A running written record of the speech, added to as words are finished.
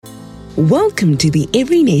Welcome to the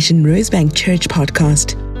Every Nation Rosebank Church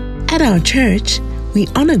podcast. At our church, we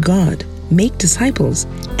honor God, make disciples,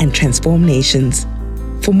 and transform nations.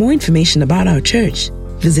 For more information about our church,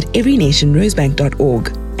 visit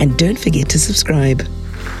everynationrosebank.org and don't forget to subscribe.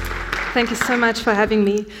 Thank you so much for having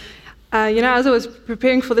me. As I was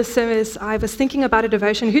preparing for this service, I was thinking about a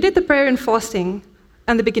devotion. Who did the prayer and fasting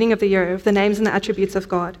at the beginning of the year, of the names and the attributes of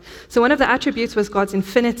God? So one of the attributes was God's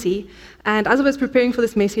infinity. And as I was preparing for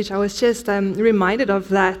this message, I was just reminded of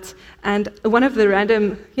that. And one of the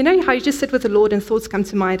random, how you just sit with the Lord and thoughts come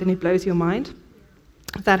to mind and it blows your mind?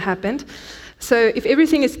 That happened. So if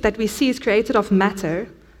everything that we see is created of matter,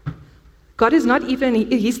 God is not even,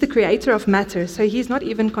 He's the creator of matter, so He's not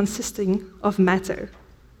even consisting of matter.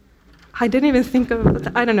 I didn't even think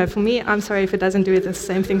of, I don't know, for me, I'm sorry if it doesn't do the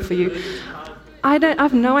same thing for you. I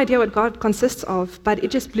have no idea what God consists of, but it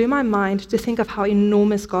just blew my mind to think of how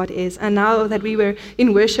enormous God is. And now that we were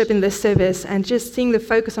in worship in this service and just seeing the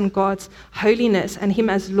focus on God's holiness and Him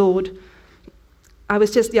as Lord, I was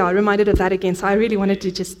just, reminded of that again. So I really wanted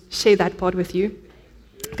to just share that part with you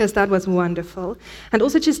because that was wonderful. And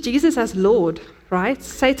also just Jesus as Lord, right?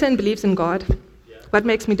 Satan believes in God. What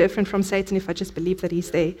makes me different from Satan if I just believe that He's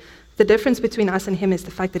there? The difference between us and Him is the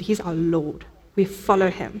fact that He's our Lord. We follow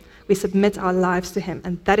Him. We submit our lives to Him,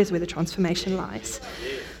 and that is where the transformation lies.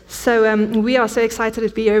 So we are so excited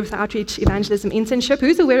to be here with the Outreach Evangelism Internship.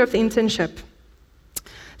 Who's aware of the internship?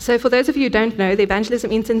 So for those of you who don't know, the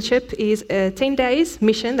Evangelism Internship is a 10 days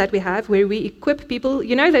mission that we have where we equip people,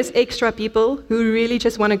 those extra people who really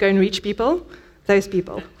just want to go and reach people? Those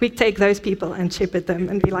people. We take those people and shepherd them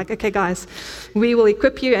and be like, okay, guys, we will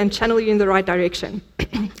equip you and channel you in the right direction.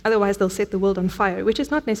 Otherwise, they'll set the world on fire, which is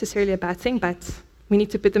not necessarily a bad thing, but we need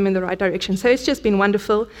to put them in the right direction. So it's just been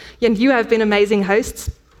wonderful. And you have been amazing hosts.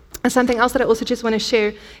 And something else that I also just want to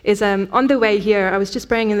share is on the way here, I was just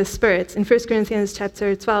praying in the Spirit. In 1 Corinthians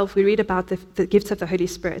chapter 12, we read about the gifts of the Holy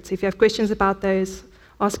Spirit. So if you have questions about those,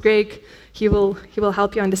 ask Greg. He will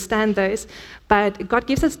help you understand those. But God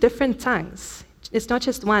gives us different tongues. It's not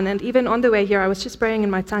just one. And even on the way here, I was just praying in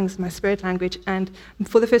my tongues, my spirit language. And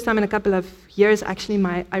for the first time in a couple of years, actually,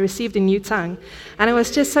 I received a new tongue. And it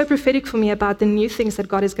was just so prophetic for me about the new things that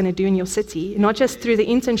God is going to do in your city. Not just through the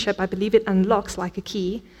internship, I believe it unlocks like a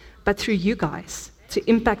key, but through you guys to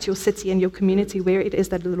impact your city and your community where it is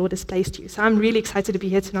that the Lord has placed you. So I'm really excited to be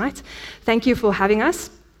here tonight. Thank you for having us.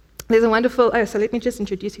 There's a wonderful, so let me just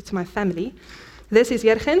introduce you to my family. This is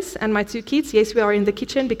Jurgens and my two kids. Yes, we are in the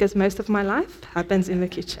kitchen because most of my life happens in the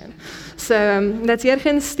kitchen. So that's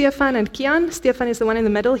Jurgens, Stefan, and Kian. Stefan is the one in the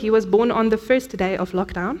middle. He was born on the first day of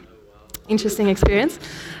lockdown. Interesting experience.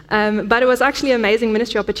 But it was actually an amazing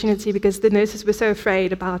ministry opportunity because the nurses were so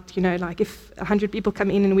afraid about, if 100 people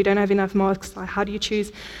come in and we don't have enough masks, like, how do you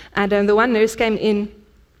choose? And the one nurse came in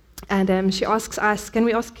and she asks us, can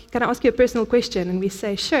I ask you a personal question? And we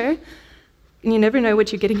say, sure. And you never know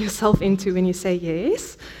what you're getting yourself into when you say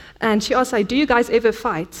yes. And she asked, do you guys ever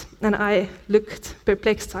fight? And I looked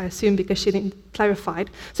perplexed, I assume, because she didn't clarify.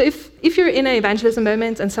 So if you're in an evangelism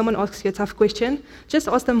moment and someone asks you a tough question, just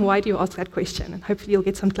ask them, why do you ask that question? And hopefully you'll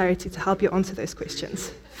get some clarity to help you answer those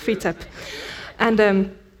questions. Free tip.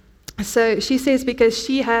 And so she says because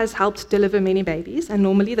she has helped deliver many babies, and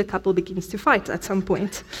normally the couple begins to fight at some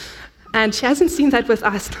point. And she hasn't seen that with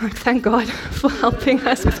us. Thank God for helping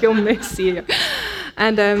us with your mercy.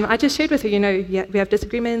 And I just shared with her, we have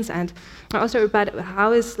disagreements. And I asked her about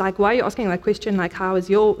why are you asking that question? Like, how is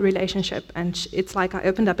your relationship? And it's like I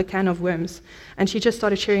opened up a can of worms. And she just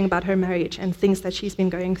started sharing about her marriage and things that she's been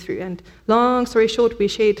going through. And long story short, we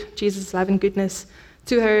shared Jesus' love and goodness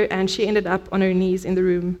to her. And she ended up on her knees in the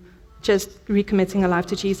room, just recommitting her life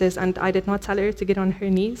to Jesus. And I did not tell her to get on her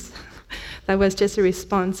knees. That was just a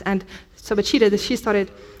response. And so what she did is she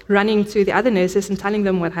started running to the other nurses and telling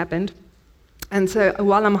them what happened. And so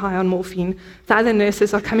while I'm high on morphine, the other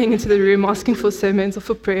nurses are coming into the room asking for sermons or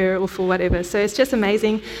for prayer or for whatever. So it's just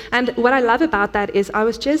amazing. And what I love about that is I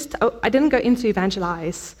didn't go in to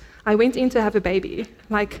evangelize. I went in to have a baby.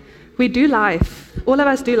 Like, we do life. All of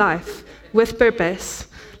us do life with purpose.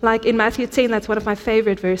 Like in Matthew 10, that's one of my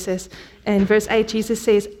favorite verses. In verse 8, Jesus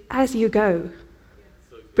says, as you go,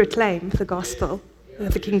 proclaim the gospel.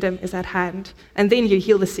 The kingdom is at hand. And then you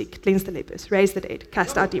heal the sick, cleanse the lepers, raise the dead,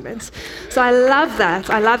 cast out demons. So I love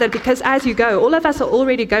that because as you go, all of us are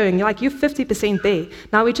already going. You're 50% there.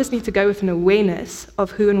 Now we just need to go with an awareness of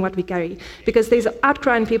who and what we carry. Because there's an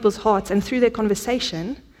outcry in people's hearts, and through their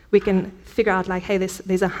conversation, we can figure out hey,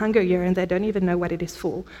 there's a hunger here, and they don't even know what it is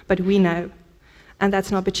for. But we know. And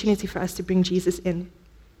that's an opportunity for us to bring Jesus in.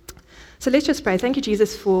 So let's just pray. Thank you,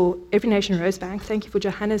 Jesus, for Every Nation Rosebank. Thank you for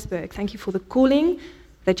Johannesburg. Thank you for the calling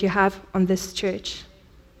that you have on this church.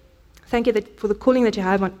 Thank you for the calling that you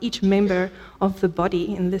have on each member of the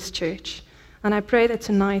body in this church. And I pray that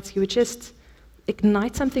tonight you would just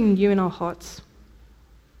ignite something new in our hearts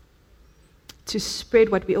to spread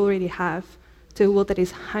what we already have to a world that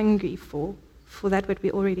is hungry for that what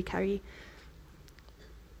we already carry.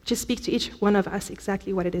 Just speak to each one of us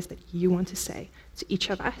exactly what it is that you want to say to each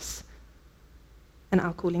of us and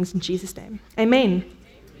our callings in Jesus' name. Amen.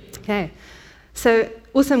 Okay. So,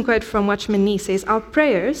 awesome quote from Watchman Nee says, "Our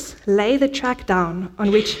prayers lay the track down on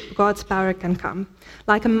which God's power can come.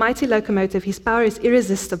 Like a mighty locomotive, his power is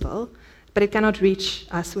irresistible, but it cannot reach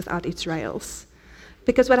us without its rails."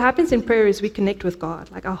 Because what happens in prayer is we connect with God,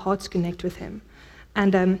 like our hearts connect with him.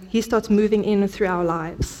 And he starts moving in through our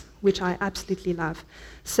lives, which I absolutely love.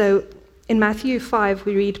 So in Matthew 5,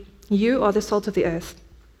 we read, "You are the salt of the earth.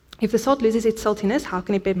 If the salt loses its saltiness, how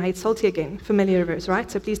can it be made salty again?" Familiar verse, right?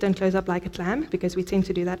 So please don't close up like a clam, because we tend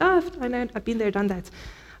to do that. "Oh, I know, I've been there, done that.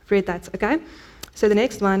 I've read that," okay? So the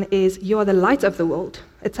next one is, "You are the light of the world.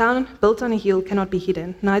 A town built on a hill cannot be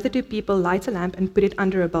hidden. Neither do people light a lamp and put it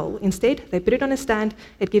under a bowl. Instead, they put it on a stand.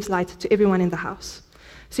 It gives light to everyone in the house."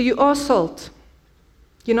 So you are salt.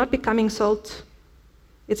 You're not becoming salt.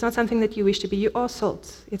 It's not something that you wish to be. You are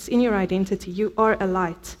salt. It's in your identity. You are a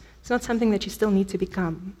light. It's not something that you still need to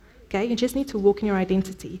become. Okay? You just need to walk in your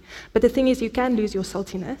identity. But the thing is, you can lose your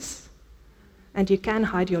saltiness, and you can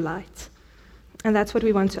hide your light. And that's what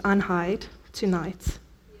we want to unhide tonight,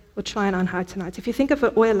 or try and unhide tonight. If you think of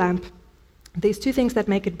an oil lamp, there's two things that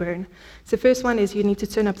make it burn. So the first one is you need to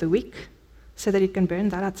turn up the wick so that it can burn.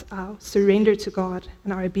 That's our surrender to God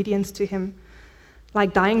and our obedience to him,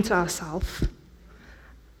 like dying to ourselves.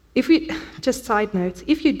 Just side note,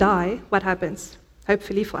 if you die, what happens?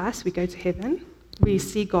 Hopefully for us, we go to heaven. We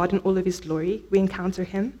see God in all of his glory. We encounter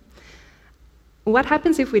him. What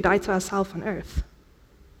happens if we die to ourselves on earth?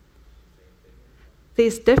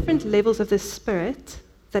 There's different levels of the Spirit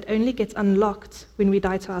that only gets unlocked when we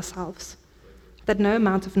die to ourselves, that no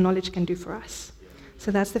amount of knowledge can do for us.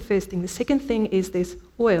 So that's the first thing. The second thing is this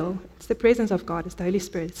oil. It's the presence of God. It's the Holy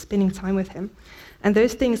Spirit. It's spending time with him. And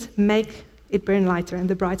those things make it burn lighter. And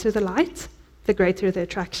the brighter the light, the greater the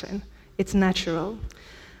attraction. It's natural.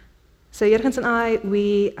 So Jurgens and I,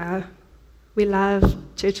 we love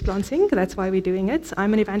church planting. That's why we're doing it.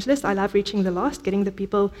 I'm an evangelist. I love reaching the lost, getting the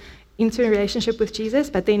people into a relationship with Jesus,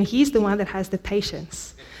 but then he's the one that has the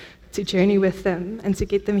patience to journey with them and to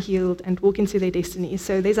get them healed and walk into their destiny.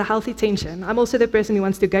 So there's a healthy tension. I'm also the person who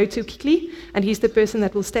wants to go too quickly, and he's the person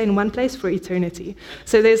that will stay in one place for eternity.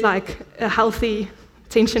 So there's like a healthy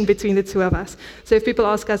tension between the two of us. So if people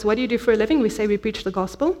ask us, "What do you do for a living?" we say we preach the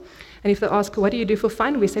gospel. And if they ask, "What do you do for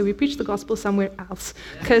fun?" we say we preach the gospel somewhere else.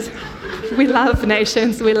 Because we love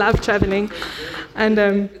nations, we love traveling.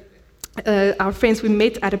 And our friends, we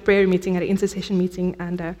met at a prayer meeting, at an intercession meeting,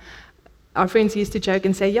 and our friends used to joke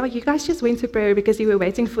and say, "Yeah, you guys just went to prayer because you were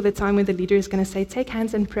waiting for the time when the leader is going to say, 'Take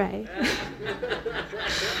hands and pray.'"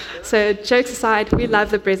 So jokes aside, we love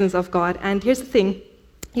the presence of God. And here's the thing.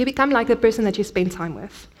 You become like the person that you spend time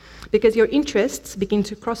with, because your interests begin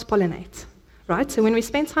to cross-pollinate, right? So when we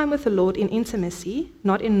spend time with the Lord in intimacy,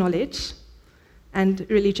 not in knowledge and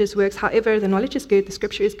religious works, however, the knowledge is good, the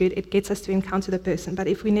scripture is good, it gets us to encounter the person. But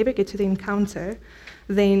if we never get to the encounter,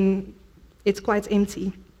 then it's quite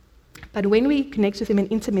empty. But when we connect with him in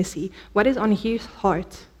intimacy, what is on his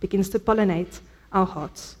heart begins to pollinate our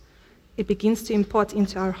hearts. It begins to impart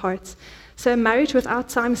into our hearts. So a marriage without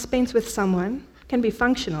time spent with someone can be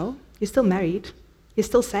functional. You're still married, you're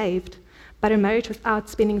still saved, but a marriage without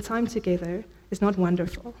spending time together is not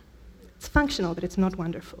wonderful. It's functional, but it's not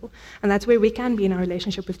wonderful. And that's where we can be in our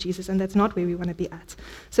relationship with Jesus, and that's not where we want to be at.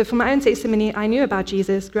 So for my own testimony, I knew about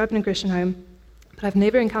Jesus, grew up in a Christian home, but I've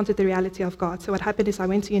never encountered the reality of God. So what happened is I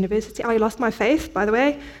went to university. I lost my faith, by the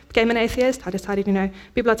way, became an atheist. I decided,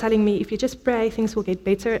 people are telling me, if you just pray, things will get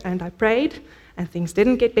better. And I prayed, and things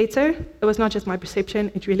didn't get better. It was not just my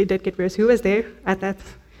perception. It really did get worse. Who was there at that?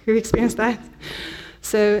 Who experienced that?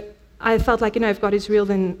 So I felt like, if God is real,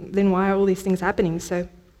 then why are all these things happening? So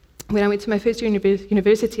when I went to my first year in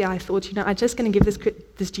university, I thought, I'm just going to give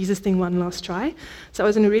this Jesus thing one last try. So I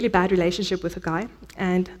was in a really bad relationship with a guy,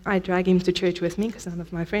 and I dragged him to church with me because none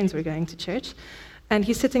of my friends were going to church. And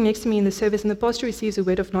he's sitting next to me in the service, and the pastor receives a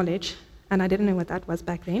word of knowledge, and I didn't know what that was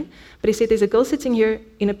back then. But he said, "There's a girl sitting here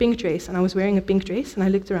in a pink dress," and I was wearing a pink dress, and I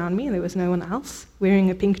looked around me, and there was no one else wearing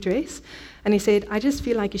a pink dress. And he said, "I just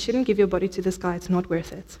feel like you shouldn't give your body to this guy. It's not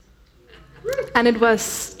worth it." And it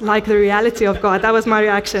was like the reality of God. That was my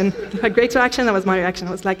reaction. A great reaction, that was my reaction.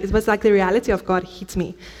 It was like the reality of God hit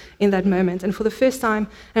me in that moment. And for the first time,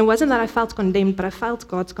 and it wasn't that I felt condemned, but I felt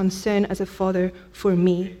God's concern as a father for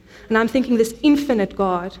me. And I'm thinking this infinite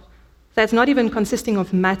God, that's not even consisting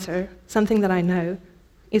of matter, something that I know,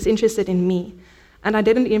 is interested in me. And I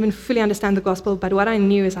didn't even fully understand the gospel, but what I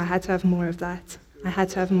knew is I had to have more of that. I had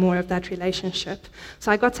to have more of that relationship.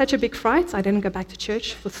 So I got such a big fright, I didn't go back to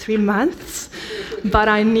church for 3 months. But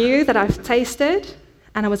I knew that I've tasted,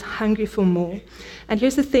 and I was hungry for more. And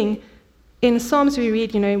here's the thing. In Psalms we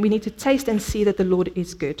read, we need to taste and see that the Lord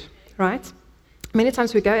is good, right? Many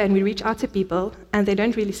times we go and we reach out to people, and they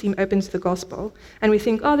don't really seem open to the gospel. And we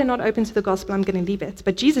think, they're not open to the gospel, I'm going to leave it.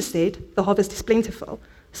 But Jesus said, the harvest is plentiful.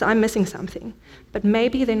 So I'm missing something. But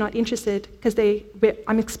maybe they're not interested because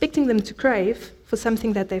I'm expecting them to crave for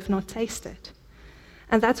something that they've not tasted.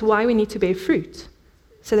 And that's why we need to bear fruit,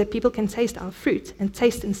 so that people can taste our fruit and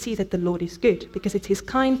taste and see that the Lord is good, because it's his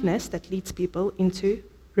kindness that leads people into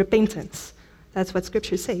repentance. That's what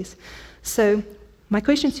Scripture says. So my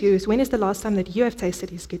question to you is, when is the last time that you have tasted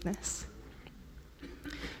his goodness?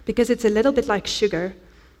 Because it's a little bit like sugar.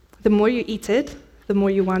 The more you eat it, the more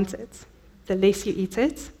you want it. The less you eat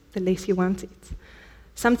it, the less you want it.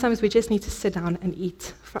 Sometimes we just need to sit down and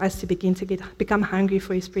eat for us to begin to become hungry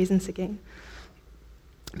for his presence again.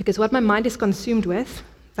 Because what my mind is consumed with,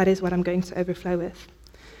 that is what I'm going to overflow with.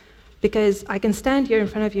 Because I can stand here in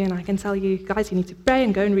front of you and I can tell you, guys, you need to pray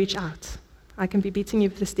and go and reach out. I can be beating you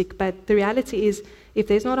with a stick, but the reality is, if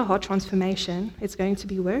there's not a heart transformation, it's going to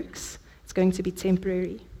be works, it's going to be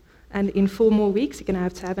temporary. And in 4 more weeks, you're going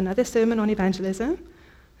to have another sermon on evangelism,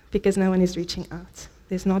 because no one is reaching out.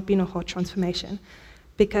 There's not been a heart transformation.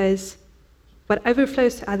 Because what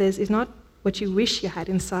overflows to others is not what you wish you had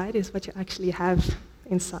inside, is what you actually have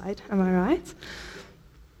inside. Am I right?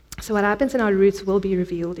 So what happens in our roots will be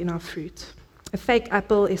revealed in our fruit. A fake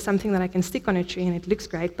apple is something that I can stick on a tree and it looks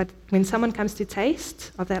great, but when someone comes to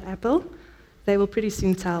taste of that apple, they will pretty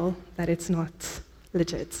soon tell that it's not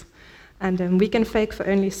legit. And we can fake for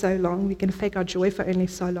only so long. We can fake our joy for only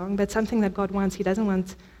so long. But something that God wants, he doesn't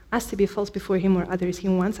want us to be false before him or others. He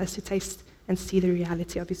wants us to taste and see the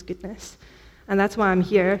reality of his goodness. And that's why I'm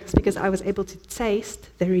here. It's because I was able to taste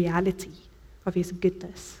the reality of his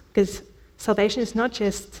goodness. Because salvation is not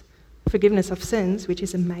just forgiveness of sins, which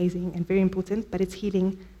is amazing and very important, but it's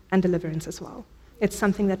healing and deliverance as well. It's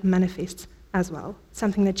something that manifests as well.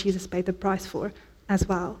 Something that Jesus paid the price for as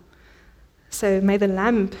well. So may the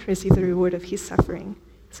Lamb receive the reward of his suffering.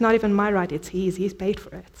 It's not even my right, it's his. He's paid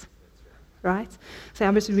for it. Right? So I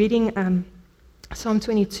was reading Psalm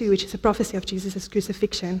 22, which is a prophecy of Jesus'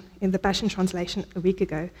 crucifixion in the Passion Translation a week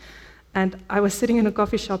ago. And I was sitting in a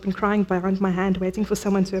coffee shop and crying behind my hand, waiting for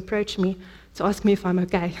someone to approach me to ask me if I'm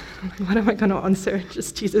okay. I'm like, what am I going to answer?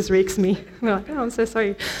 Just Jesus wrecks me. I'm like, I'm so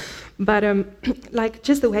sorry. But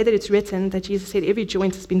just the way that it's written, that Jesus said every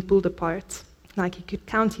joint has been pulled apart. Like he could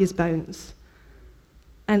count his bones.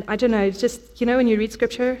 And I don't know, it's just, when you read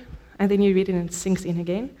Scripture and then you read it and it sinks in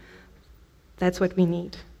again, that's what we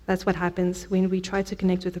need. That's what happens when we try to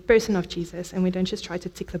connect with the person of Jesus and we don't just try to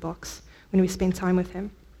tick the box when we spend time with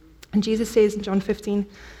him. And Jesus says in John 15,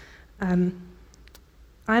 I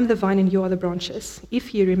am the vine and you are the branches.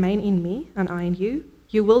 If you remain in me and I in you,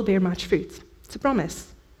 you will bear much fruit. It's a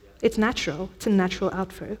promise. It's natural. It's a natural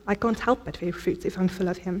outflow. I can't help but bear fruit if I'm full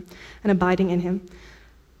of him and abiding in him.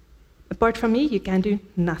 Apart from me, you can do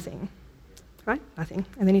nothing. Right? Nothing.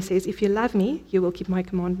 And then he says, if you love me, you will keep my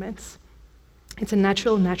commandments. It's a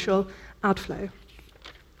natural outflow.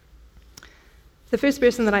 The first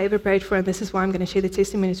person that I ever prayed for, and this is why I'm going to share the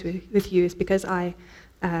testimonies with you, is because I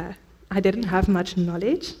didn't have much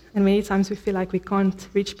knowledge. And many times we feel like we can't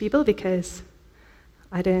reach people because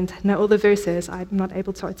I don't know all the verses. I'm not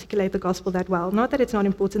able to articulate the gospel that well. Not that it's not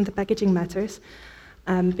important, the packaging matters.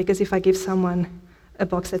 Because if I give someone a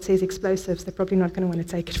box that says explosives, they're probably not going to want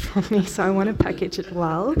to take it from me. So I want to package it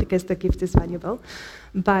well because the gift is valuable.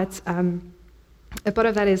 But a part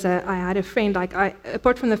of that is I had a friend,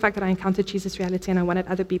 apart from the fact that I encountered Jesus' reality and I wanted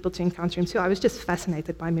other people to encounter him too, I was just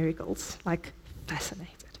fascinated by miracles,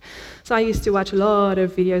 fascinated. So I used to watch a lot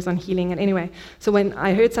of videos on healing. And anyway, so when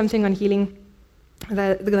I heard something on healing,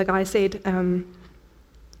 the guy said,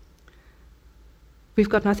 we've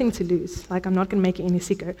got nothing to lose. I'm not going to make it any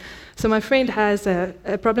sicker. So my friend has a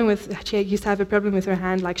problem she used to have a problem with her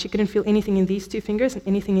hand. She couldn't feel anything in these 2 fingers and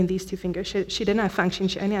anything in these 2 fingers. She didn't have function.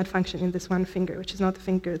 She only had function in this one finger, which is not the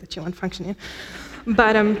finger that you want function in.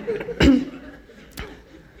 But,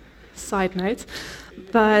 side note.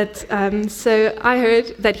 But, so I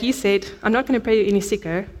heard that he said, I'm not going to pray you any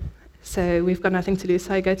sicker. So we've got nothing to do.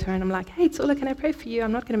 So I go to her and I'm like, hey, Tsola, can I pray for you?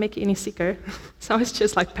 I'm not going to make you any sicker. So I was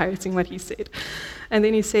just like parroting what he said. And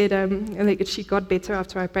then he said, she got better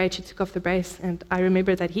after I prayed. She took off the brace. And I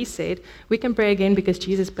remember that he said, we can pray again because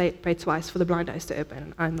Jesus prayed twice for the blind eyes to open.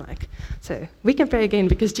 And I'm like, so we can pray again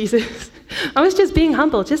because Jesus... I was just being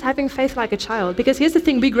humble, just having faith like a child. Because here's the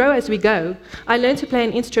thing, we grow as we go. I learned to play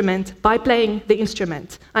an instrument by playing the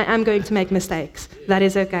instrument. I am going to make mistakes. That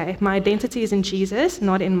is okay. My identity is in Jesus,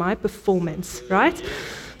 not in my performance, right?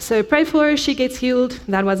 So pray for her, she gets healed.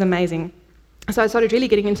 That was amazing. So I started really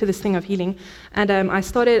getting into this thing of healing. And I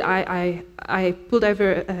pulled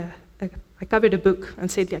over, I covered a book and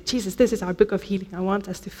said, yeah, Jesus, this is our book of healing. I want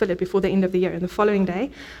us to fill it before the end of the year. And the following day,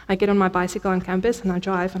 I get on my bicycle on campus and I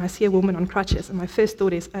drive and I see a woman on crutches. And my first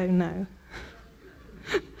thought is, oh no.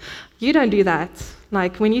 You don't do that.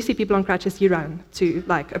 Like when you see people on crutches, you run to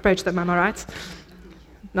like approach them, am I right?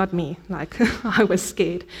 Not me, like I was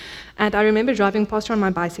scared. And I remember driving past her on my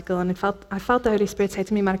bicycle and I felt the Holy Spirit say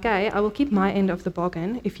to me, Marke, I will keep my end of the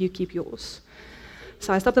bargain if you keep yours.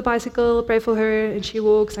 So I stop the bicycle, pray for her, and she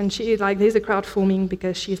walks, and there's a crowd forming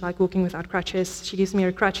because she's like walking without crutches. She gives me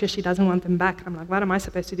her crutches, she doesn't want them back. I'm like, what am I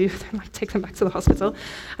supposed to do? Like, take them back to the hospital.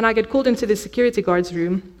 And I get called into the security guard's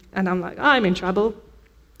room, and I'm like, I'm in trouble.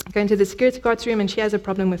 I go into the security guard's room, and she has a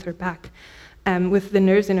problem with her back. With the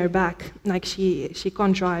nerves in her back, like she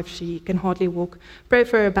can't drive, she can hardly walk. Pray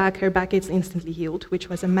for her back gets instantly healed, which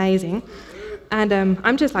was amazing. And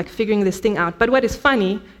I'm just like figuring this thing out. But what is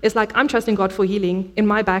funny is like I'm trusting God for healing in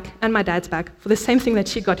my back and my dad's back for the same thing that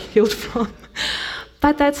she got healed from.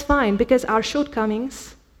 But that's fine because our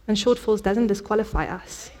shortcomings and shortfalls doesn't disqualify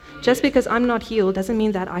us. Just because I'm not healed doesn't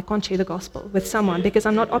mean that I can't share the gospel with someone because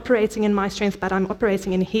I'm not operating in my strength, but I'm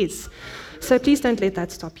operating in His. So please don't let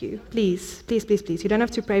that stop you. Please, please, please, please. You don't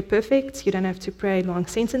have to pray perfect. You don't have to pray long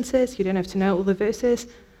sentences. You don't have to know all the verses.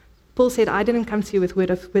 Paul said, I didn't come to you with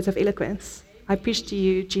words of eloquence. I preached to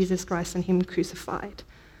you Jesus Christ and Him crucified,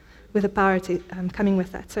 with the power coming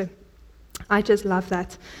with that. So I just love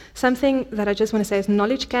that. Something that I just want to say is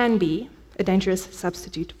knowledge can be a dangerous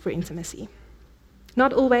substitute for intimacy.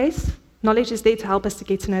 Not always. Knowledge is there to help us to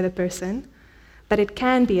get to know the person. But it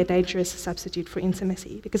can be a dangerous substitute for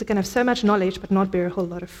intimacy because it can have so much knowledge but not bear a whole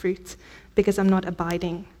lot of fruit because I'm not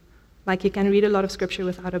abiding. Like you can read a lot of scripture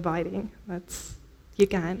without abiding. You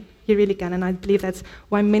really can. And I believe that's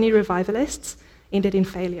why many revivalists ended in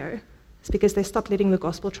failure. It's because they stopped letting the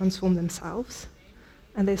gospel transform themselves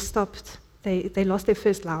and they lost their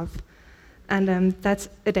first love. And that's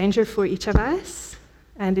a danger for each of us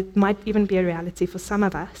and it might even be a reality for some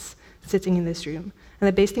of us sitting in this room. And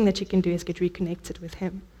the best thing that you can do is get reconnected with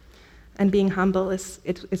Him. And being humble is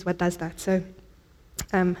what does that. So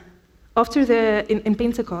in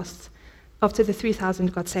Pentecost, after the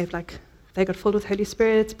 3,000 got saved, like they got filled with Holy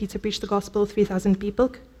Spirit, Peter preached the gospel, 3,000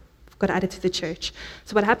 people got added to the church.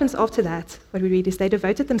 So what happens after that, what we read is they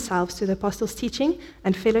devoted themselves to the apostles' teaching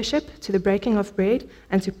and fellowship, to the breaking of bread,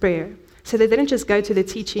 and to prayer. So they didn't just go to the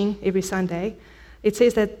teaching every Sunday. It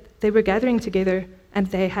says that they were gathering together and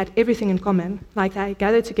they had everything in common. Like they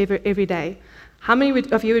gathered together every day. How many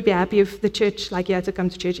of you would be happy if the church, like you had to come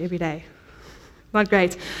to church every day? Not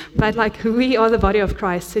great. But like we are the body of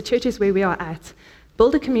Christ, so church is where we are at.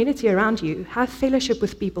 Build a community around you. Have fellowship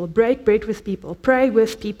with people. Break bread with people. Pray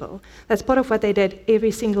with people. That's part of what they did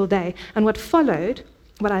every single day. And what followed,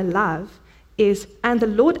 what I love, is, and the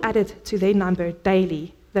Lord added to their number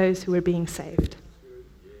daily those who were being saved.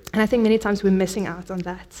 And I think many times we're missing out on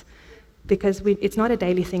that. Because it's not a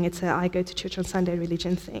daily thing, it's a I go to church on Sunday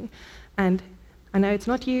religion thing. And I know it's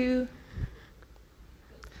not you,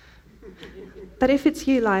 but if it's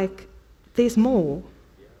you, like, there's more.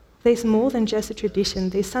 There's more than just a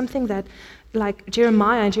tradition. There's something that, like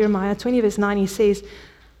Jeremiah 20 verse 9, he says,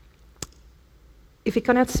 if he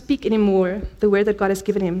cannot speak anymore the word that God has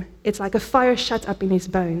given him, it's like a fire shut up in his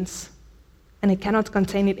bones, and he cannot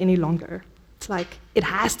contain it any longer. It's like, it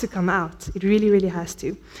has to come out. It really, really has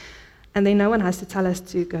to. And then no one has to tell us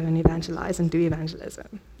to go and evangelize and do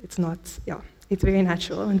evangelism. It's not, it's very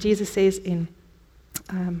natural. And Jesus says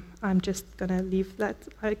I'm just going to leave that.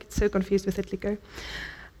 I get so confused with it, Lico.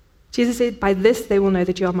 Jesus said, by this they will know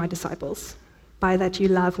that you are my disciples, by that you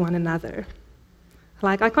love one another.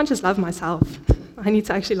 Like, I can't just love myself. I need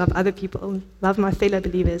to actually love other people, love my fellow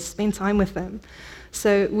believers, spend time with them.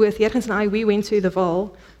 So with Jurgens and I, we went to the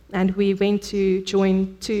Vaal And we went to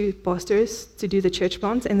join 2 pastors to do the church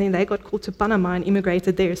plant, and then they got called to Panama and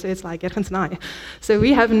immigrated there. So it's like, so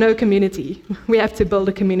we have no community. We have to build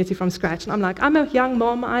a community from scratch. And I'm like, I'm a young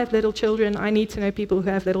mom, I have little children, I need to know people who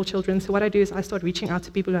have little children. So what I do is I start reaching out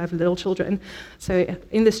to people who have little children. So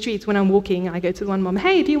in the streets, when I'm walking, I go to one mom,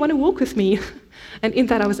 hey, do you want to walk with me? And in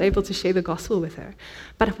that, I was able to share the gospel with her.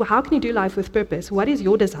 But how can you do life with purpose? What is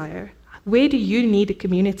your desire? Where do you need a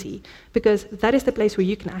community? Because that is the place where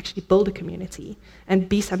you can actually build a community and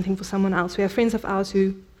be something for someone else. We have friends of ours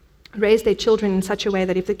who raise their children in such a way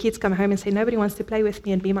that if the kids come home and say, nobody wants to play with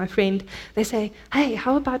me and be my friend, they say, hey,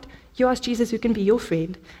 how about you ask Jesus who can be your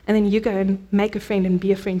friend? And then you go and make a friend and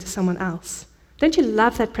be a friend to someone else. Don't you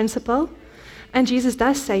love that principle? And Jesus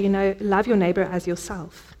does say, love your neighbor as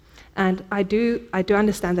yourself. And I do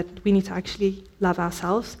understand that we need to actually love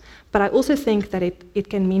ourselves, but I also think that it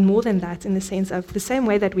can mean more than that, in the sense of the same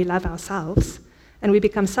way that we love ourselves, and we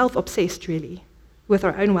become self-obsessed, really, with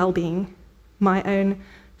our own well-being, my own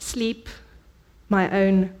sleep, my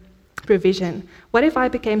own provision. What if I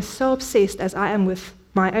became so obsessed as I am with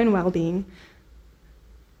my own well-being,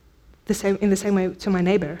 in the same way to my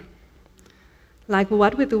neighbor? Like,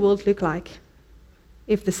 what would the world look like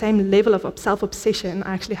if the same level of self-obsession,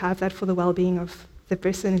 I actually have that for the well-being of the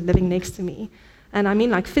person living next to me? And I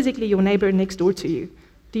mean, like, physically your neighbor next door to you.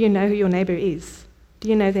 Do you know who your neighbor is? Do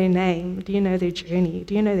you know their name? Do you know their journey?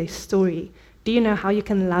 Do you know their story? Do you know how you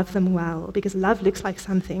can love them well? Because love looks like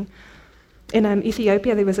something. In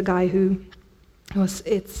Ethiopia, there was a guy who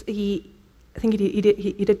he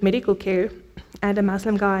did medical care, and a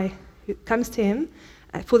Muslim guy who comes to him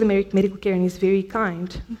for the medical care, and he's very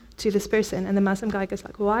kind to this person. And the Muslim guy goes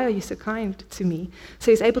like, why are you so kind to me?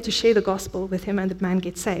 So he's able to share the gospel with him, and the man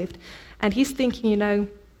gets saved. And he's thinking,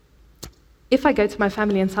 if I go to my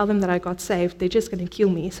family and tell them that I got saved, they're just going to kill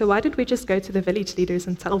me. So why did we just go to the village leaders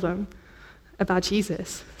and tell them about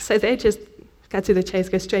Jesus? So they just cut to the chase,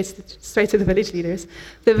 go straight to the village leaders.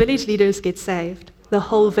 The village leaders get saved. The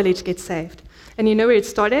whole village gets saved. And you know where it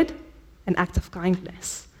started? An act of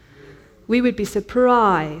kindness. We would be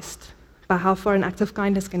surprised by how far an act of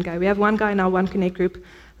kindness can go. We have one guy in our One Connect group,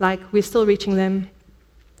 like, we're still reaching them.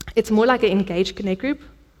 It's more like an engaged Connect group.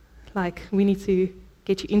 Like, we need to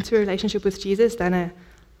get you into a relationship with Jesus than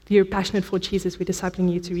you're passionate for Jesus, we're discipling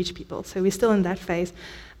you to reach people. So we're still in that phase.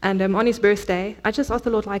 And on his birthday, I just asked the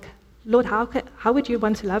Lord, like, Lord, how would you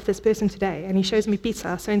want to love this person today? And he shows me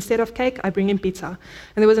pizza. So instead of cake, I bring him pizza.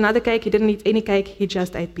 And there was another cake, he didn't eat any cake, he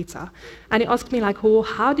just ate pizza. And he asked me, like, oh,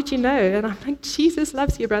 how did you know? And I'm like, Jesus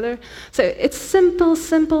loves you, brother. So it's simple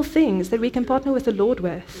things that we can partner with the Lord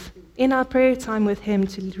with in our prayer time with him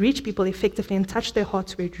to reach people effectively and touch their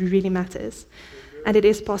hearts where it really matters. And it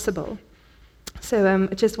is possible. So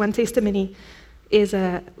just one testimony is we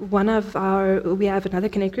have another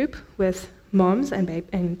Connect group with moms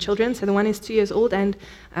and children. So the one is 2 years old, and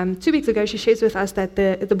 2 weeks ago she shares with us that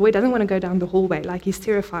the boy doesn't want to go down the hallway. Like, he's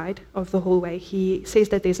terrified of the hallway. He says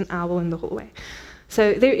that there's an owl in the hallway.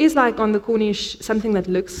 So there is, like, on the cornice something that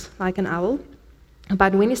looks like an owl,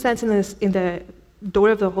 but when he stands in the door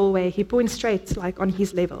of the hallway, he points straight, like, on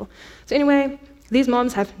his level. So anyway, these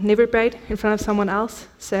moms have never prayed in front of someone else,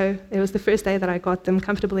 so it was the first day that I got them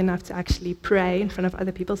comfortable enough to actually pray in front of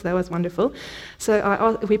other people, so that was wonderful.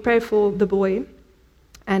 So we pray for the boy,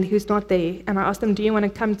 and who's not there, and I asked them, do you want to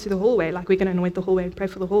come to the hallway? Like, we're going to anoint the hallway and pray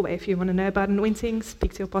for the hallway. If you want to know about anointing,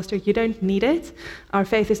 speak to your pastor. You don't need it. Our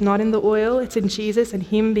faith is not in the oil, it's in Jesus and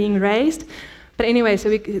him being raised. But anyway, so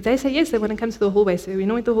they say yes, they want to come to the hallway, so we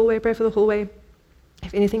anoint the hallway, pray for the hallway.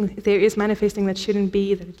 If anything, there is manifesting that shouldn't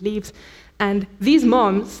be, that it leaves. And these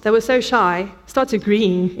moms that were so shy start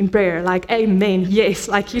agreeing in prayer, like, amen, yes,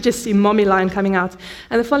 like you just see mommy line coming out.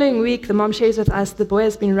 And the following week, the mom shares with us, the boy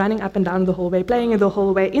has been running up and down the hallway, playing in the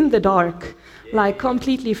hallway in the dark, like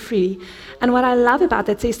completely free. And what I love about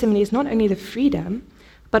that testimony is not only the freedom,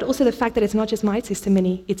 but also the fact that it's not just my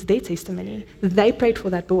testimony, it's their testimony. They prayed for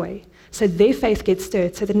that boy, so their faith gets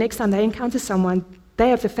stirred. So the next time they encounter someone, they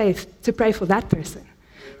have the faith to pray for that person,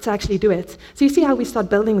 to actually do it. So you see how we start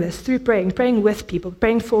building this through praying with people,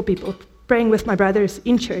 praying for people, praying with my brothers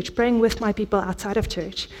in church, praying with my people outside of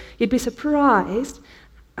church. You'd be surprised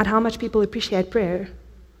at how much people appreciate prayer.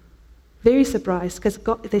 Very surprised, because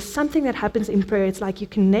there's something that happens in prayer. It's like you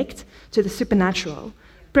connect to the supernatural.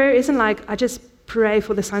 Prayer isn't like, I just pray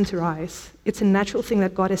for the sun to rise. It's a natural thing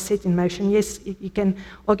that God has set in motion. Yes, you can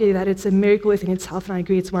argue that it's a miracle within itself, and I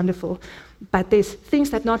agree it's wonderful. But there's things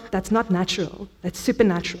that's not natural, that's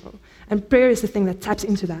supernatural. And prayer is the thing that taps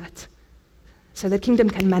into that, so the kingdom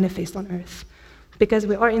can manifest on earth. Because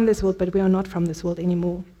we are in this world, but we are not from this world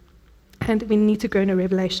anymore. And we need to grow in a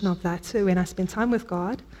revelation of that. So when I spend time with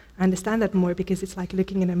God, I understand that more because it's like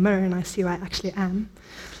looking in a mirror and I see who I actually am.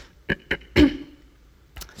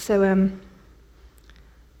 So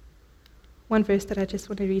one verse that I just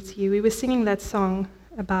want to read to you. We were singing that song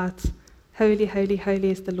about holy, holy,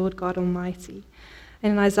 holy is the Lord God Almighty.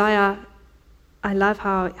 And in Isaiah, I love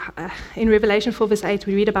how in Revelation 4 verse 8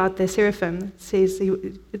 we read about the seraphim. It says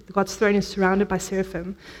God's throne is surrounded by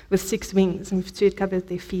seraphim with 6 wings, and with 2 it covered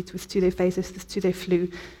their feet, with 2 their faces, with 2 they flew.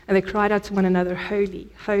 And they cried out to one another, holy,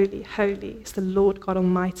 holy, holy is the Lord God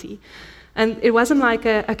Almighty. And it wasn't like,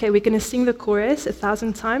 okay, we're going to sing the chorus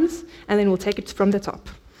 1,000 times, and then we'll take it from the top.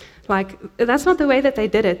 Like, that's not the way that they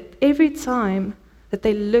did it. Every time that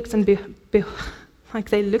they looked and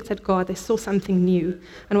they looked at God, they saw something new.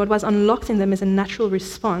 And what was unlocked in them is a natural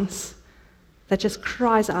response that just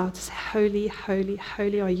cries out, holy, holy,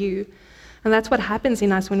 holy are you. And that's what happens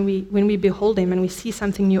in us when we behold him and we see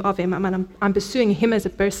something new of him. I mean, I'm pursuing him as a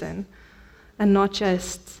person and not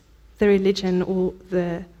just the religion or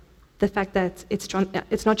the fact that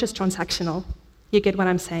it's not just transactional. You get what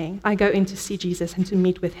I'm saying? I go in to see Jesus and to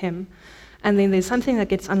meet with him. And then there's something that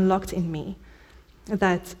gets unlocked in me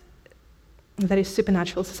that is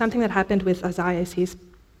supernatural. So something that happened with Isaiah is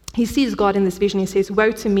he sees God in this vision. He says,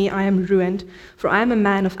 woe to me, I am ruined, for I am a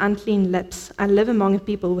man of unclean lips. I live among a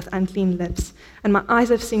people with unclean lips. And my eyes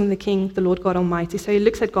have seen the King, the Lord God Almighty. So he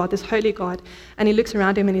looks at God, this holy God, and he looks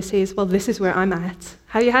around him and he says, well, this is where I'm at.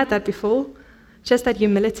 Have you had that before? Just that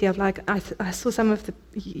humility of like, I saw some of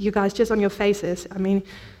you guys just on your faces. I mean,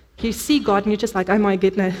 you see God and you're just like, oh my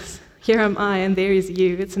goodness, here am I and there is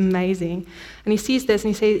you. It's amazing. And he sees this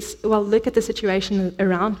and he says, well, look at the situation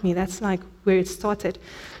around me. That's like where it started.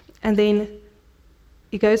 And then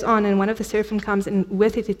he goes on and one of the seraphim comes and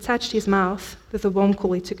with it, he touched his mouth with a warm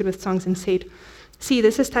call. He took it with tongues and said, see,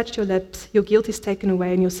 this has touched your lips. Your guilt is taken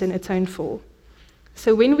away and your sin atoned for.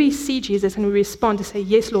 So when we see Jesus and we respond to say,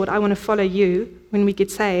 yes, Lord, I want to follow you, when we get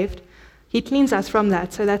saved, he cleans us from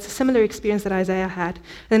that. So that's a similar experience that Isaiah had.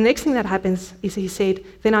 And the next thing that happens is he said,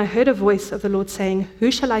 then I heard a voice of the Lord saying, who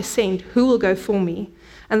shall I send? Who will go for me?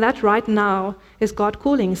 And that right now is God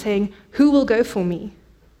calling, saying, who will go for me?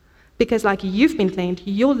 Because like you've been cleansed,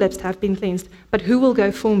 your lips have been cleansed, but who will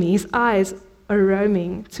go for me? His eyes are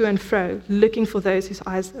roaming to and fro, looking for those whose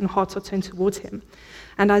eyes and hearts are turned towards him.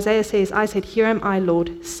 And Isaiah says, I said, here am I,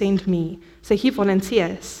 Lord, send me. So he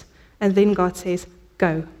volunteers. And then God says,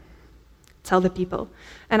 go, tell the people.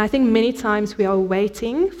 And I think many times we are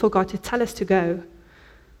waiting for God to tell us to go.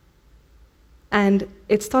 And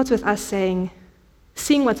it starts with us seeing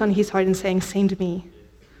what's on his heart and saying, send me.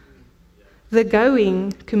 The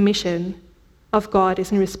going commission of God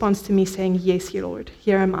is in response to me saying, yes, Lord,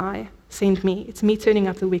 here am I, send me. It's me turning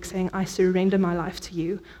up the week saying, I surrender my life to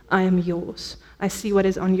you. I am yours. I see what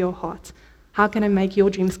is on your heart. How can I make your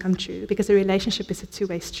dreams come true? Because a relationship is a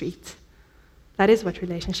two-way street. That is what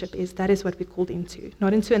relationship is. That is what we're called into,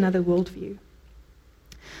 not into another worldview.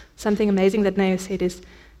 Something amazing that Neo said is,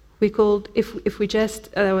 we called, if we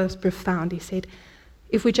just, that was profound, he said,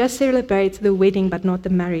 if we just celebrate the wedding but not the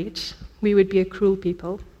marriage, we would be a cruel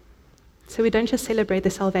people. So we don't just celebrate the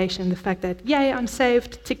salvation, the fact that, yay, I'm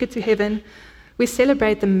saved, ticket to heaven. We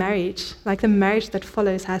celebrate the marriage, like the marriage that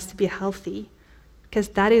follows has to be healthy, because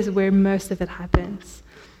that is where most of it happens.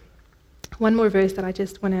 One more verse that I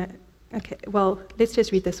just want to, okay, well, let's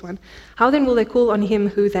just read this one. How then will they call on him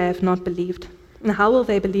who they have not believed? And how will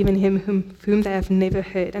they believe in him whom they have never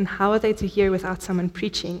heard? And how are they to hear without someone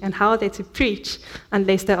preaching? And how are they to preach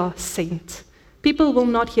unless they are sent? People will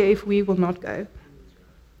not hear if we will not go.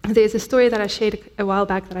 There's a story that I shared a while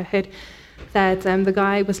back that I heard that the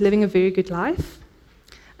guy was living a very good life.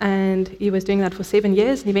 And he was doing that for 7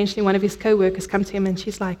 years. And eventually one of his co-workers come to him and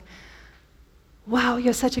she's like, wow,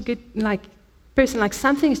 you're such a good person. Like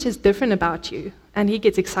something is just different about you. And he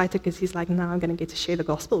gets excited because he's like, now I'm going to get to share the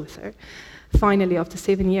gospel with her. Finally, after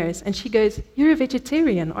 7 years. And she goes, you're a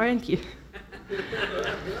vegetarian, aren't you?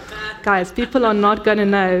 Guys, people are not going to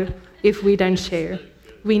know if we don't share.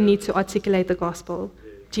 We need to articulate the gospel.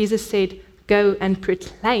 Jesus said, go and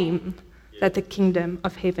proclaim that the kingdom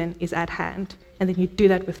of heaven is at hand. And then you do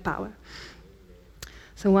that with power.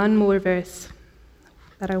 So one more verse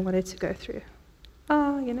that I wanted to go through.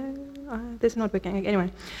 This is not working.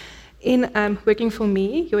 Anyway, in working for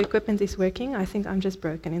me, your equipment is working. I think I'm just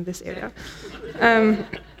broken in this area.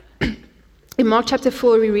 In Mark chapter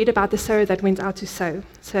 4, we read about the sower that went out to sow.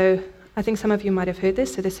 So I think some of you might have heard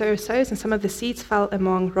this. So the sower sows, and some of the seeds fell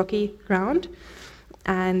among rocky ground,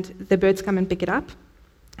 and the birds come and pick it up.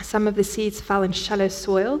 Some of the seeds fell in shallow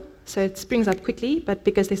soil, so it springs up quickly, but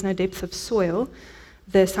because there's no depth of soil,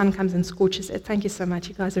 the sun comes and scorches it. Thank you so much.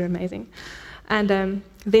 You guys are amazing. And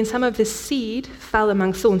then some of the seed fell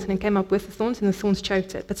among thorns, and it came up with the thorns, and the thorns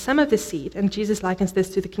choked it. But some of the seed, and Jesus likens this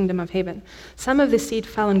to the kingdom of heaven, some of the seed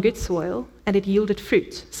fell on good soil, and it yielded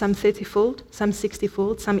fruit, some 30-fold, some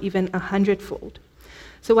 60-fold, some even 100-fold.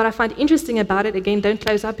 So what I find interesting about it, again, don't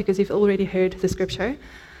close up because you've already heard the scripture.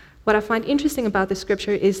 What I find interesting about the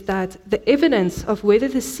scripture is that the evidence of whether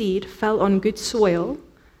the seed fell on good soil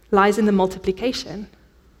lies in the multiplication.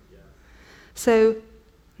 So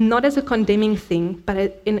not as a condemning thing,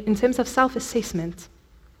 but in terms of self-assessment.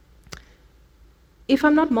 If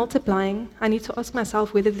I'm not multiplying, I need to ask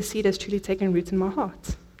myself whether the seed has truly taken root in my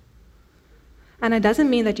heart. And it doesn't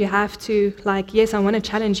mean that you have to, yes, I want to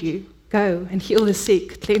challenge you. Go and heal the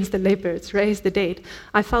sick, cleanse the lepers, raise the dead.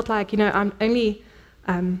 I felt like,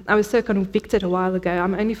 I was so convicted a while ago.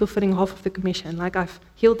 I'm only fulfilling half of the commission. I've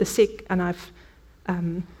healed the sick and I've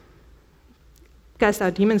cast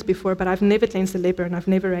out demons before, but I've never cleansed the leper and I've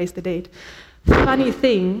never raised the dead. Funny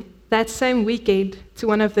thing, that same weekend to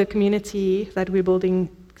one of the community that we're building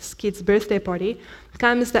kids' birthday party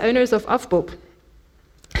comes the owners of Afbop.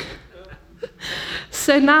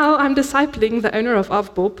 So now I'm discipling the owner of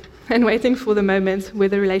Afbop and waiting for the moment where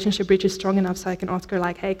the relationship bridge is strong enough so I can ask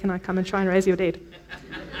her hey, can I come and try and raise your dead?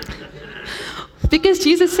 Because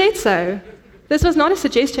Jesus said so. This was not a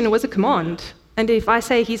suggestion, it was a command. And if I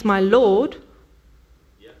say he's my Lord,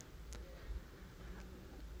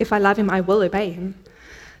 if I love him, I will obey him.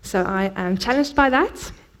 So I am challenged by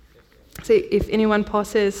that. So if anyone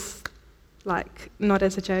passes, not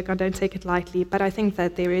as a joke, I don't take it lightly, but I think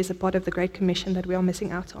that there is a part of the Great Commission that we are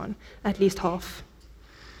missing out on, at least half.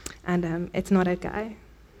 And it's not okay,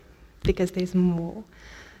 because there's more.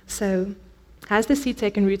 So has the seed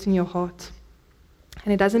taken root in your heart?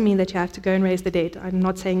 And it doesn't mean that you have to go and raise the dead. I'm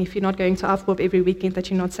not saying if you're not going to Afbop every weekend that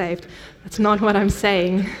you're not saved. That's not what I'm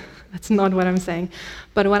saying. That's not what I'm saying.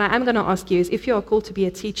 But what I am going to ask you is, if you are called to be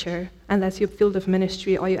a teacher, and that's your field of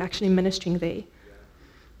ministry, are you actually ministering there?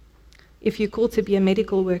 If you're called to be a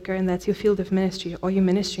medical worker, and that's your field of ministry, are you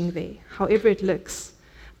ministering there? However it looks.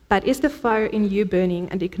 But is the fire in you burning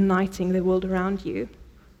and igniting the world around you?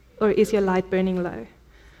 Or is your light burning low?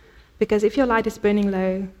 Because if your light is burning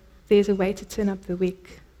low, there's a way to turn up the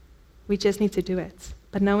wick. We just need to do it.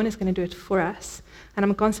 But no one is going to do it for us. And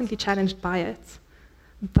I'm constantly challenged by it.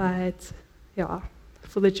 But,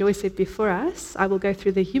 for the joy set before us, I will go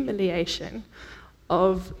through the humiliation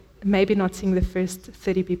of maybe not seeing the first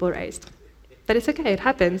 30 people raised. But it's okay, it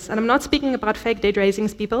happens. And I'm not speaking about fake dead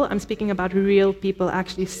raisings people, I'm speaking about real people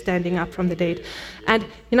actually standing up from the dead. And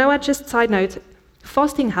you know what, just side note,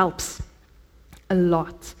 fasting helps a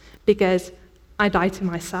lot, because I die to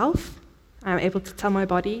myself, I'm able to tell my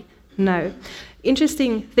body, no.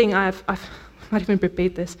 Interesting thing, I've not even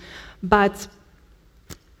prepared this, but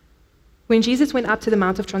when Jesus went up to the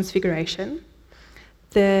Mount of Transfiguration,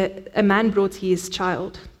 a man brought his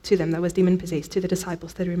child to them that was demon-possessed, to the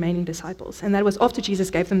disciples, the remaining disciples. And that was after Jesus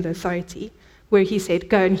gave them the authority, where he said,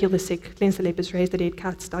 go and heal the sick, cleanse the lepers, raise the dead,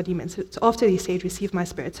 cast out demons. It's after he said, receive my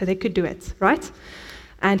spirit, so they could do it, right?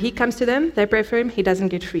 And he comes to them, they pray for him, he doesn't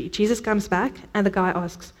get free. Jesus comes back, and the guy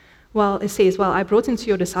asks, it says, I brought him to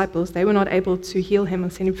your disciples, they were not able to heal him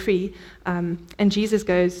and set him free. And Jesus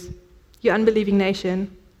goes, you unbelieving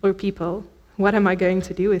nation, or people, what am I going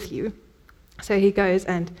to do with you? So he goes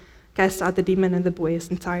and casts out the demon, and the boy is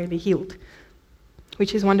entirely healed,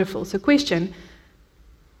 which is wonderful. So question,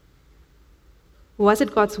 was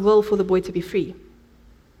it God's will for the boy to be free?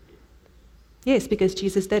 Yes, because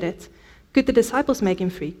Jesus did it. Could the disciples make him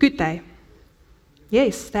free? Could they?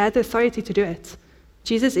 Yes, they had the authority to do it.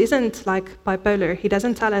 Jesus isn't like bipolar. He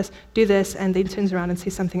doesn't tell us, do this, and then turns around and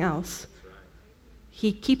says something else.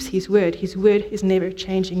 He keeps his word. His word is never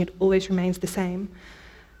changing. It always remains the same.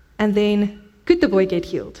 And then, could the boy get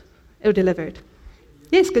healed or delivered?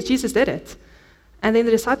 Yes, because Jesus did it. And then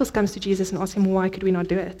the disciples comes to Jesus and ask him, why could we not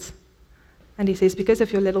do it? And he says, because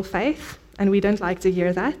of your little faith, and we don't like to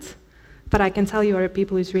hear that, but I can tell you are a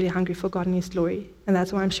people who's really hungry for God and his glory, and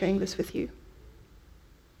that's why I'm sharing this with you.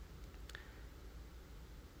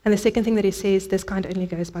 And the second thing that he says, this kind only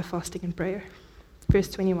goes by fasting and prayer. Verse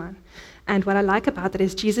 21. And what I like about that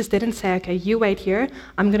is Jesus didn't say, okay, you wait here,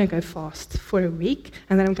 I'm going to go fast for a week,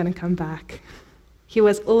 and then I'm going to come back. He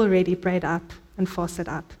was already prayed up and fasted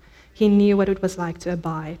up. He knew what it was like to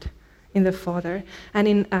abide in the Father. And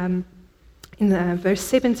in verse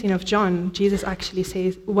 17 of John, Jesus actually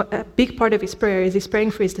says, a big part of his prayer is he's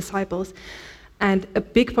praying for his disciples. And a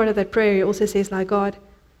big part of that prayer, he also says, God,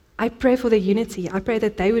 I pray for the unity. I pray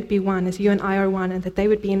that they would be one as you and I are one, and that they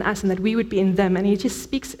would be in us and that we would be in them. And he just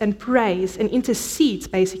speaks and prays and intercedes,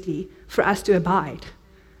 basically, for us to abide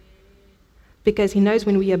because he knows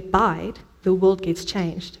when we abide, the world gets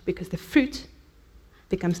changed because the fruit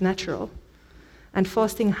becomes natural. And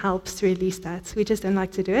fasting helps to release that. We just don't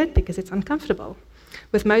like to do it because it's uncomfortable.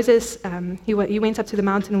 With Moses, he went up to the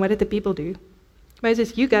mountain. What did the people do?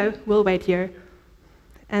 Moses, you go, we'll wait here.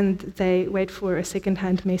 And they wait for a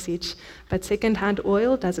second-hand message. But second-hand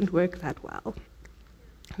oil doesn't work that well.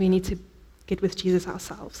 We need to get with Jesus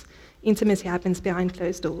ourselves. Intimacy happens behind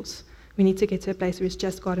closed doors. We need to get to a place where it's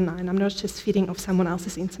just God and I, and I'm not just feeding off someone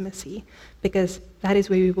else's intimacy, because that is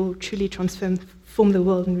where we will truly transform the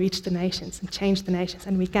world and reach the nations and change the nations,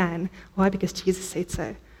 and we can. Why? Because Jesus said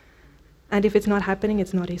so. And if it's not happening,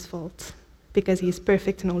 it's not his fault, because he's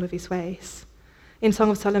perfect in all of his ways. In Song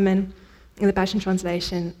of Solomon, in the Passion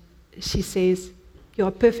Translation, she says, you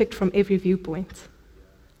are perfect from every viewpoint.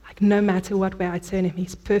 Like no matter what way I turn him,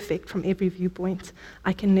 he's perfect from every viewpoint.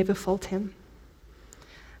 I can never fault him.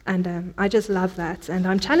 And I just love that. And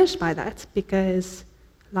I'm challenged by that because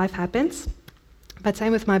life happens. But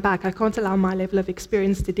same with my back. I can't allow my level of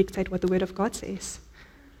experience to dictate what the Word of God says.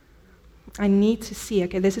 I need to see,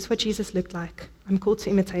 okay, this is what Jesus looked like. I'm called to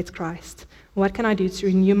imitate Christ. What can I do to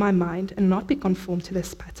renew my mind and not be conformed to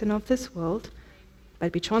this pattern of this world,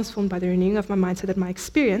 but be transformed by the renewing of my mind so that my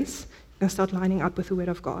experience can start lining up with the Word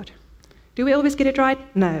of God? Do we always get it right?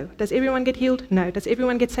 No. Does everyone get healed? No. Does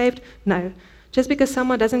everyone get saved? No. Just because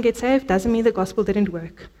someone doesn't get saved doesn't mean the gospel didn't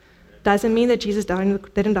work. Doesn't mean that Jesus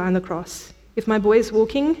didn't die on the cross. If my boy is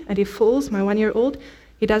walking and he falls, my 1-year-old,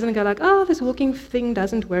 he doesn't go like, oh, this walking thing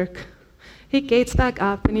doesn't work. He gets back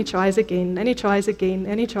up and he tries again, and he tries again,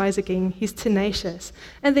 and he tries again. He's tenacious.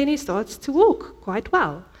 And then he starts to walk quite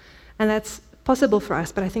well. And that's possible for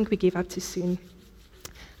us, but I think we give up too soon.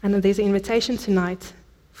 And there's an invitation tonight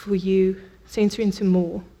for you to enter into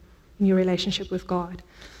more in your relationship with God.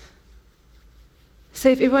 So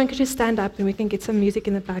if everyone could just stand up and we can get some music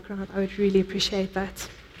in the background, I would really appreciate that.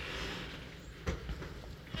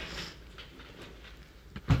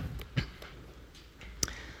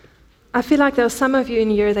 I feel like there are some of you in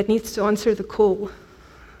here that needs to answer the call.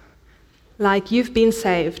 Like you've been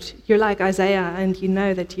saved. You're like Isaiah and you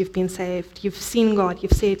know that you've been saved. You've seen God.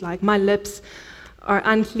 You've said like, my lips are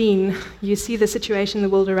unclean. You see the situation in the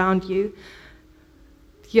world around you.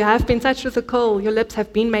 You have been touched with the coal. Your lips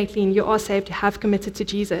have been made clean. You are saved. You have committed to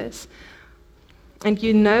Jesus. And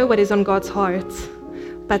you know what is on God's heart.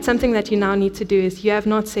 But something that you now need to do is you have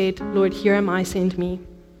not said, Lord, here am I, send me.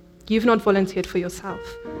 You've not volunteered for yourself.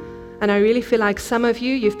 And I really feel like some of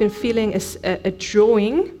you, you've been feeling a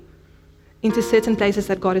drawing into certain places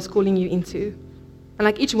that God is calling you into. And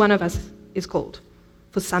like each one of us is called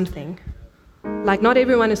for something. Like not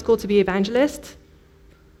everyone is called to be evangelist,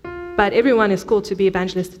 but everyone is called to be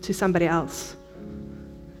evangelist to somebody else.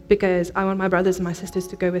 Because I want my brothers and my sisters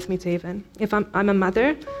to go with me to heaven. If I'm a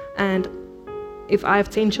mother, and if I have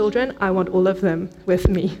 10 children, I want all of them with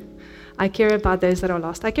me. I care about those that are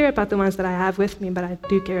lost. I care about the ones that I have with me, but I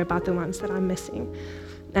do care about the ones that I'm missing.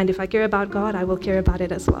 And if I care about God, I will care about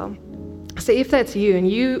it as well. So if that's you, and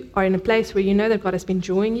you are in a place where you know that God has been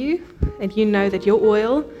drawing you, and you know that your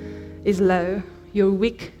oil is low, your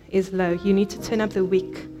wick is low, you need to turn up the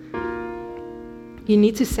wick. You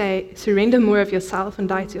need to say, surrender more of yourself and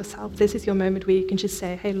die to yourself. This is your moment where you can just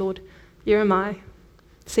say, hey, Lord, here am I.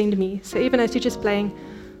 Send me. So even as you're just playing,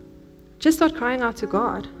 just start crying out to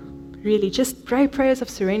God. Really, just pray prayers of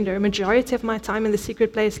surrender. A majority of my time in the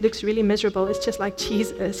secret place looks really miserable. It's just like,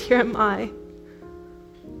 Jesus, here am I.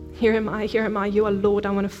 Here am I, here am I. You are Lord,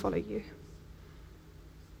 I want to follow you.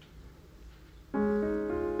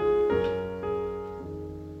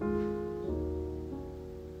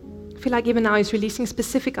 I feel like even now he's releasing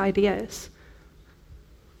specific ideas.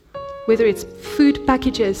 Whether it's food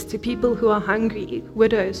packages to people who are hungry,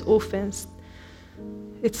 widows, orphans.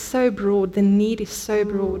 It's so broad. The need is so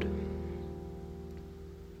broad.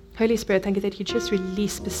 Holy Spirit, thank you that you just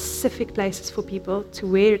release specific places for people to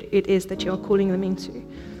where it is that you're calling them into.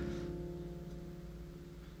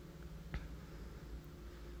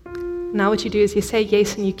 Now what you do is you say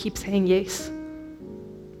yes and you keep saying yes.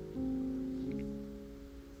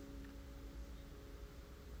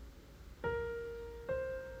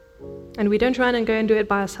 And we don't run and go and do it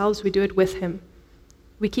by ourselves, we do it with him.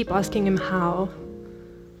 We keep asking him how.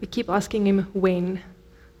 We keep asking him when.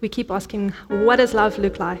 We keep asking, what does love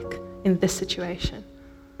look like in this situation?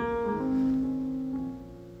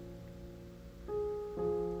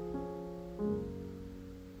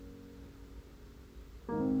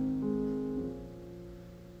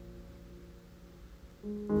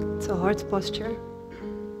 It's a heart posture.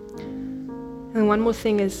 And one more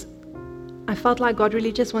thing is, I felt like God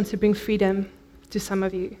really just wants to bring freedom to some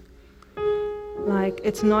of you. Like,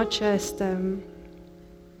 it's not just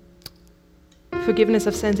forgiveness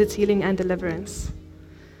of sins, it's healing and deliverance.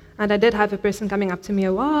 And I did have a person coming up to me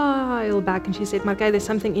a while back, and she said, Markay, there's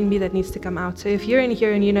something in me that needs to come out. So if you're in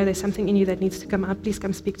here and you know there's something in you that needs to come out, please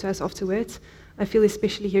come speak to us afterwards. I feel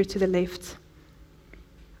especially here to the left.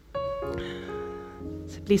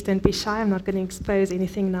 So please don't be shy. I'm not going to expose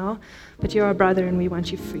anything now, but you're our brother and we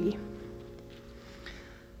want you free.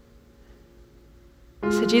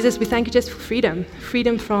 So Jesus, we thank you just for freedom.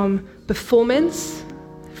 Freedom from performance,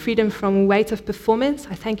 freedom from weight of performance.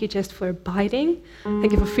 I thank you just for abiding.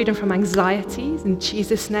 Thank you for freedom from anxieties in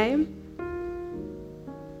Jesus' name.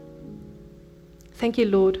 Thank you,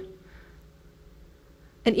 Lord.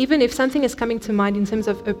 And even if something is coming to mind in terms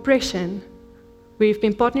of oppression, we've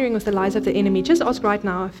been partnering with the lies of the enemy, just ask right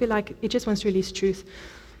now. I feel like it just wants to release truth.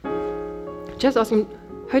 Just ask him,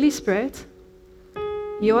 Holy Spirit,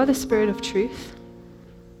 you are the Spirit of truth.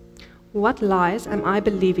 What lies am I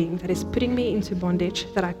believing that is putting me into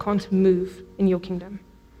bondage that I can't move in your kingdom?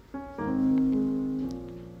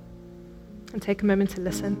 And take a moment to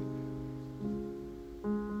listen.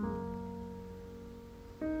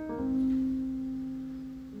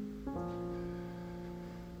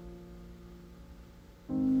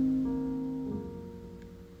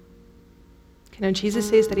 You know, Jesus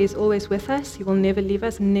says that he is always with us. He will never leave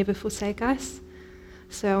us, never forsake us.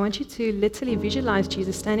 So I want you to literally visualize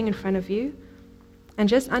Jesus standing in front of you and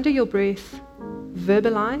just under your breath,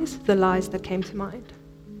 verbalize the lies that came to mind.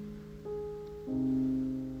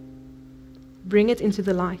 Bring it into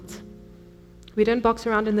the light. We don't box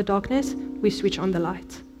around in the darkness, we switch on the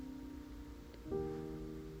light.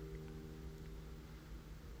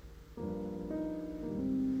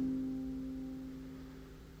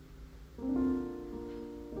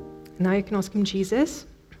 Now you can ask him, Jesus,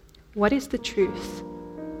 what is the truth?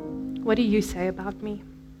 What do you say about me?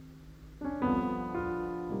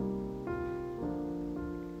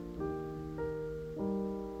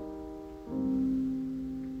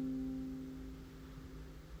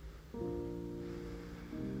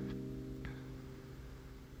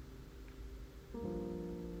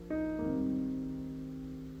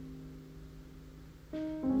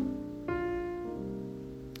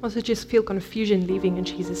 Also just feel confusion leaving in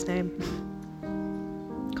Jesus' name.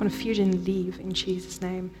 Confusion leave in Jesus'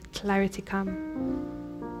 name. Clarity come.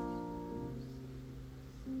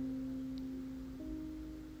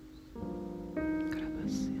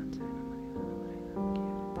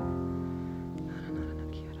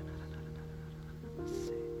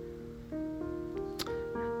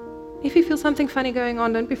 If you feel something funny going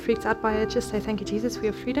on, don't be freaked out by it. Just say, thank you, Jesus, for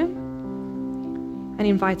your freedom. And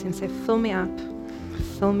invite him. Say, fill me up.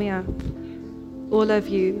 Fill me up. All of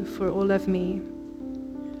you for all of me.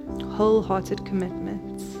 Wholehearted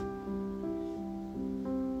commitments.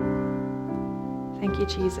 Thank you,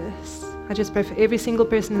 Jesus. I just pray for every single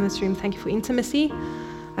person in this room. Thank you for intimacy.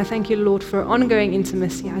 I thank you, Lord, for ongoing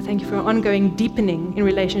intimacy. I thank you for ongoing deepening in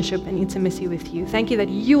relationship and intimacy with you. Thank you that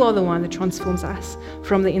you are the one that transforms us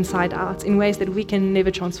from the inside out in ways that we can never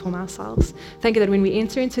transform ourselves. Thank you that when we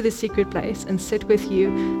enter into the secret place and sit with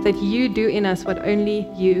you, that you do in us what only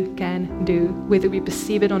you can do, whether we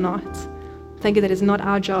perceive it or not. Thank you that it's not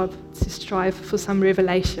our job to strive for some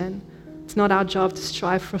revelation. It's not our job to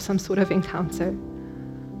strive for some sort of encounter.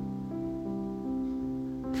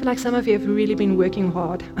 I feel like some of you have really been working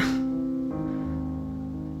hard.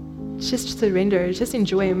 Just surrender, just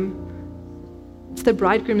enjoy him. It's the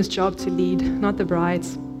bridegroom's job to lead, not the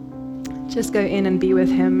bride's. Just go in and be with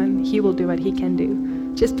him and he will do what he can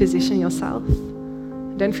do. Just position yourself.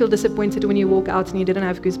 Don't feel disappointed when you walk out and you didn't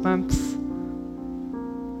have goosebumps.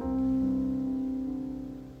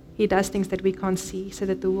 He does things that we can't see so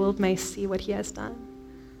that the world may see what he has done.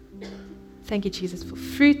 Thank you, Jesus, for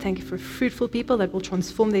fruit. Thank you for fruitful people that will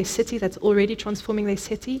transform their city, that's already transforming their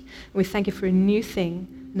city. And we thank you for a new thing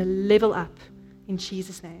and a level up in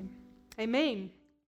Jesus' name. Amen.